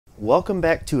Welcome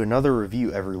back to another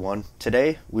review, everyone.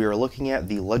 Today, we are looking at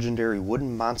the legendary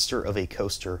wooden monster of a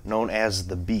coaster known as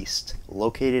the Beast,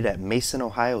 located at Mason,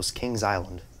 Ohio's Kings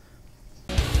Island.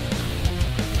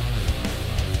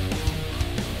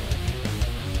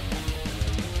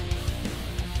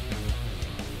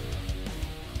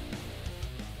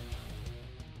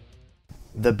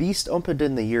 The Beast opened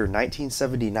in the year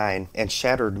 1979 and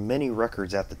shattered many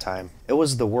records at the time. It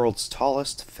was the world's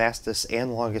tallest, fastest,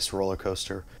 and longest roller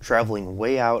coaster, traveling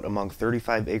way out among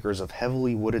 35 acres of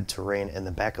heavily wooded terrain in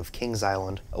the back of Kings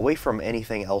Island, away from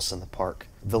anything else in the park.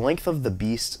 The length of the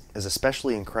Beast is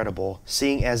especially incredible,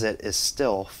 seeing as it is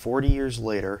still, 40 years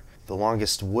later, the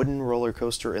longest wooden roller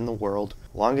coaster in the world,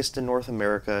 longest in North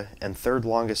America, and third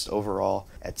longest overall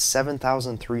at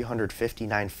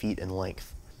 7,359 feet in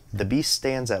length. The Beast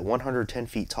stands at 110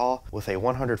 feet tall with a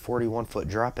 141-foot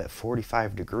drop at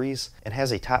 45 degrees and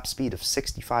has a top speed of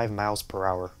 65 miles per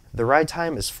hour. The ride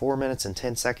time is 4 minutes and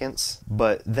 10 seconds,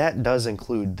 but that does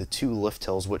include the 2 lift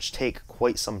hills, which take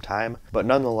quite some time, but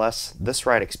nonetheless, this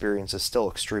ride experience is still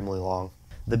extremely long.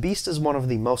 The Beast is one of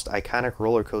the most iconic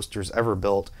roller coasters ever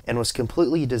built and was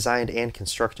completely designed and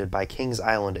constructed by Kings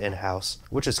Island in-house,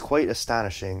 which is quite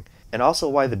astonishing, and also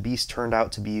why the Beast turned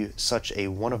out to be such a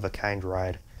one-of-a-kind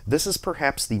ride. This is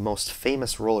perhaps the most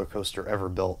famous roller coaster ever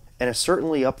built, and is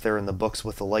certainly up there in the books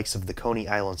with the likes of the Coney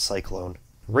Island Cyclone.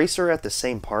 Racer at the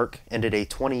same park ended a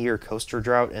 20-year coaster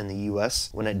drought in the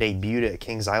US when it debuted at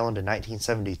Kings Island in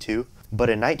 1972, but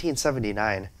in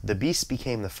 1979, the Beast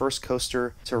became the first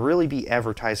coaster to really be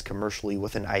advertised commercially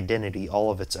with an identity all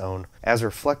of its own, as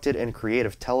reflected in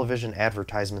creative television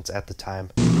advertisements at the time.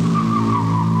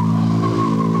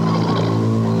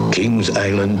 Kings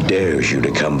Island dares you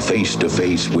to come face to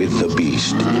face with the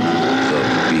Beast. The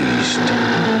Beast.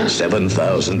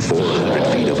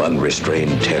 7,400 feet of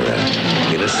unrestrained terror.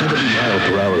 In a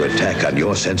 70-mile-per-hour attack on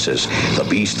your senses, the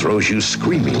Beast throws you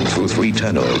screaming through 3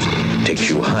 tunnels, takes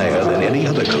you higher than any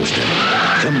other coaster.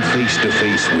 Come face to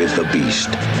face with the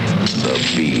Beast.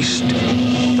 The Beast.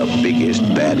 The biggest,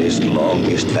 baddest,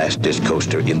 longest, fastest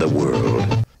coaster in the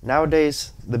world.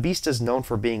 Nowadays, the Beast is known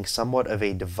for being somewhat of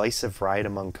a divisive ride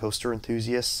among coaster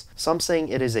enthusiasts, some saying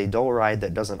it is a dull ride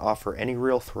that doesn't offer any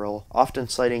real thrill, often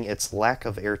citing its lack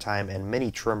of airtime and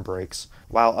many trim brakes,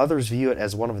 while others view it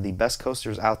as one of the best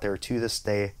coasters out there to this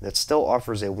day that still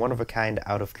offers a one-of-a-kind,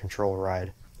 out-of-control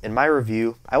ride. In my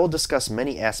review, I will discuss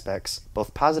many aspects,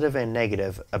 both positive and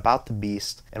negative, about the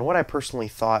Beast and what I personally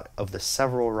thought of the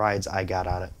several rides I got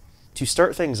on it. To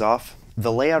start things off,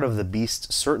 the layout of the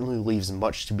Beast certainly leaves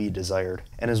much to be desired,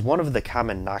 and is one of the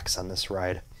common knocks on this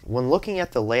ride. When looking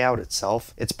at the layout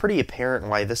itself, it's pretty apparent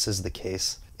why this is the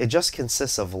case. It just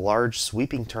consists of large,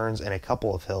 sweeping turns and a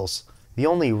couple of hills. The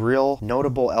only real,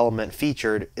 notable element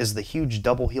featured is the huge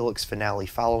double helix finale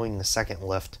following the second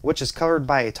lift, which is covered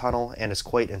by a tunnel and is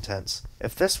quite intense.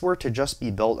 If this were to just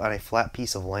be built on a flat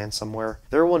piece of land somewhere,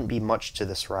 there wouldn't be much to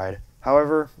this ride.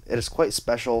 However, it is quite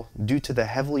special due to the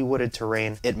heavily wooded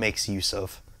terrain it makes use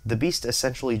of. The Beast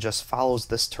essentially just follows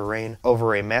this terrain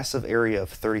over a massive area of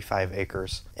 35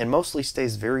 acres, and mostly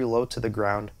stays very low to the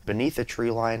ground, beneath a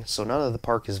tree line, so none of the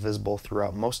park is visible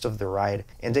throughout most of the ride,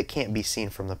 and it can't be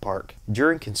seen from the park.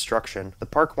 During construction, the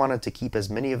park wanted to keep as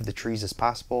many of the trees as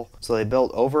possible, so they built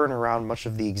over and around much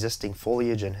of the existing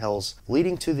foliage and hills,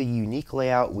 leading to the unique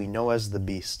layout we know as the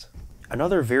Beast.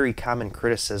 Another very common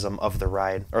criticism of the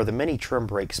ride are the many trim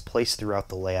brakes placed throughout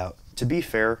the layout. To be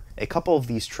fair, a couple of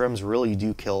these trims really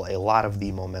do kill a lot of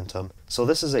the momentum, so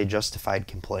this is a justified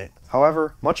complaint.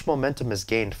 However, much momentum is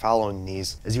gained following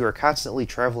these, as you are constantly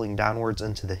traveling downwards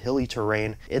into the hilly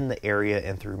terrain in the area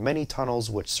and through many tunnels,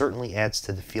 which certainly adds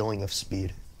to the feeling of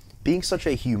speed. Being such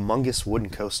a humongous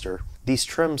wooden coaster, these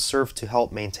trims serve to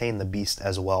help maintain the Beast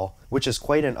as well, which is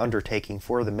quite an undertaking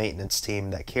for the maintenance team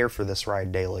that care for this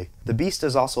ride daily. The Beast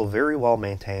is also very well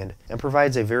maintained and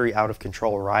provides a very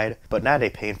out-of-control ride, but not a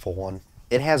painful one.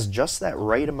 It has just that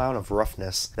right amount of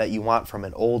roughness that you want from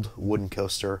an old wooden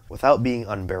coaster without being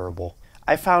unbearable.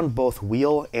 I found both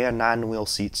wheel and non-wheel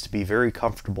seats to be very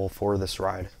comfortable for this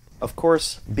ride. Of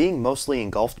course, being mostly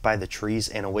engulfed by the trees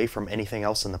and away from anything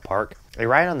else in the park, a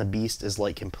ride on the Beast is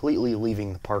like completely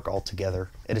leaving the park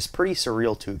altogether. It is pretty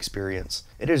surreal to experience.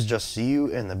 It is just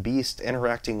you and the Beast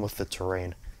interacting with the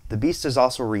terrain. The Beast is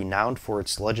also renowned for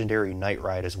its legendary night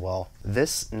ride as well.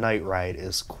 This night ride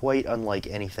is quite unlike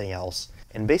anything else,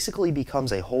 and basically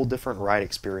becomes a whole different ride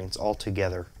experience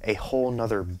altogether. A whole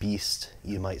nother beast,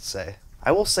 you might say.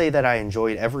 I will say that I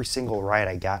enjoyed every single ride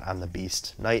I got on the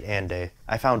Beast, night and day.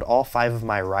 I found all 5 of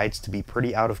my rides to be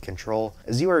pretty out of control,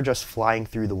 as you are just flying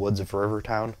through the woods of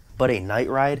Rivertown, But a night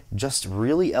ride just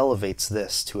really elevates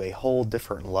this to a whole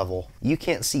different level. You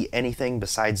can't see anything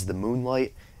besides the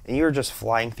moonlight, and you're just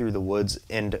flying through the woods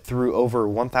and through over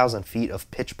 1,000 feet of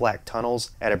pitch black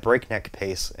tunnels at a breakneck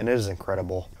pace, and it is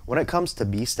incredible. When it comes to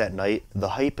Beast at night, the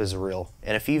hype is real,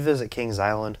 and if you visit Kings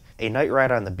Island, a night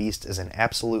ride on the Beast is an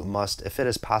absolute must if it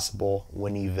is possible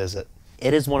when you visit.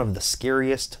 It is one of the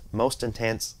scariest, most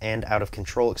intense, and out of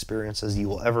control experiences you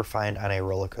will ever find on a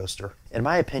roller coaster. In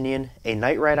my opinion, a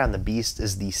night ride on the Beast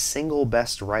is the single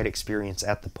best ride experience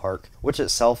at the park, which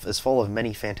itself is full of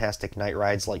many fantastic night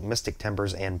rides like Mystic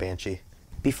Timbers and Banshee.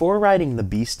 Before riding the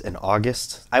Beast in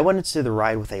August, I went into the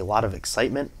ride with a lot of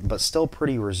excitement, but still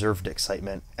pretty reserved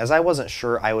excitement, as I wasn't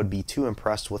sure I would be too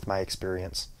impressed with my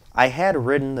experience. I had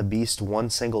ridden the Beast one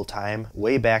single time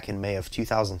way back in May of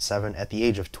 2007 at the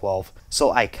age of 12,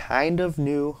 so I kind of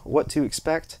knew what to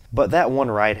expect, but that one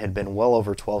ride had been well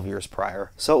over 12 years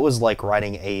prior, so it was like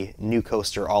riding a new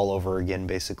coaster all over again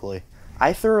basically.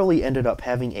 I thoroughly ended up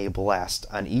having a blast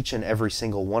on each and every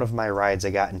single one of my rides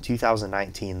I got in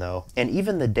 2019 though, and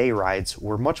even the day rides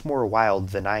were much more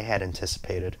wild than I had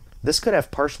anticipated. This could have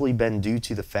partially been due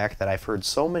to the fact that I've heard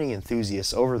so many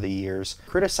enthusiasts over the years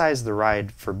criticize the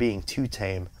ride for being too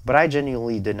tame, but I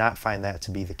genuinely did not find that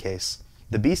to be the case.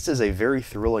 The Beast is a very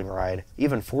thrilling ride,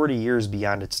 even 40 years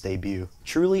beyond its debut.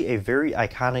 Truly a very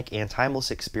iconic and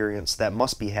timeless experience that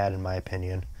must be had in my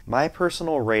opinion. My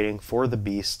personal rating for the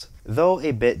Beast, though a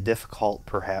bit difficult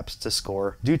perhaps to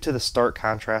score due to the stark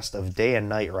contrast of day and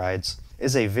night rides,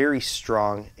 is a very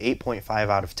strong 8.5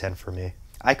 out of 10 for me.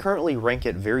 I currently rank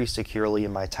it very securely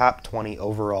in my top 20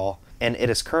 overall, and it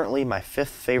is currently my 5th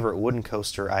favorite wooden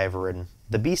coaster I have ridden.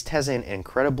 The Beast has an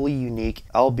incredibly unique,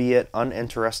 albeit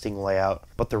uninteresting layout,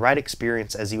 but the ride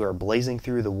experience as you are blazing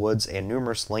through the woods and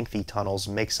numerous lengthy tunnels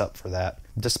makes up for that.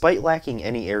 Despite lacking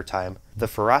any airtime, the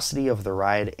ferocity of the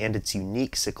ride and its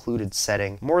unique secluded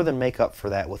setting more than make up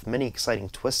for that with many exciting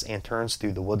twists and turns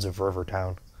through the woods of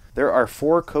Rivertown. There are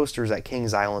 4 coasters at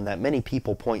Kings Island that many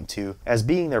people point to as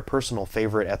being their personal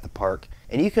favorite at the park,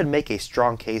 and you could make a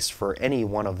strong case for any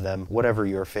one of them, whatever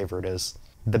your favorite is.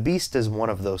 The Beast is one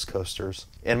of those coasters.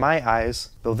 In my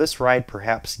eyes, though this ride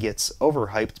perhaps gets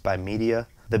overhyped by media,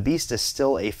 the Beast is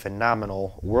still a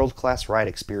phenomenal, world-class ride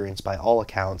experience by all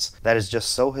accounts that is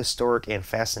just so historic and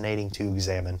fascinating to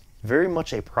examine. Very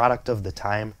much a product of the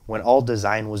time when all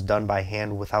design was done by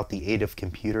hand without the aid of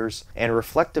computers, and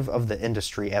reflective of the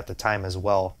industry at the time as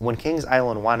well, when Kings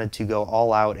Island wanted to go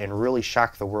all out and really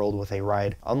shock the world with a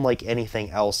ride unlike anything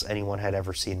else anyone had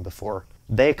ever seen before.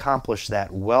 They accomplished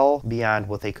that well beyond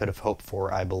what they could have hoped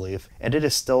for, I believe, and it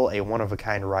is still a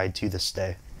one-of-a-kind ride to this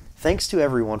day. Thanks to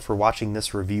everyone for watching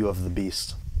this review of the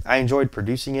Beast. I enjoyed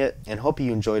producing it and hope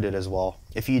you enjoyed it as well.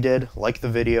 If you did, like the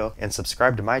video and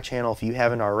subscribe to my channel if you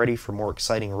haven't already for more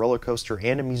exciting roller coaster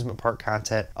and amusement park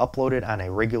content uploaded on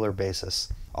a regular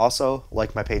basis. Also,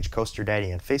 like my page Coaster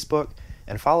Daddy on Facebook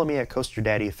and follow me at Coaster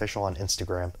Daddy Official on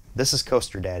Instagram. This is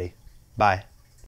Coaster Daddy. Bye.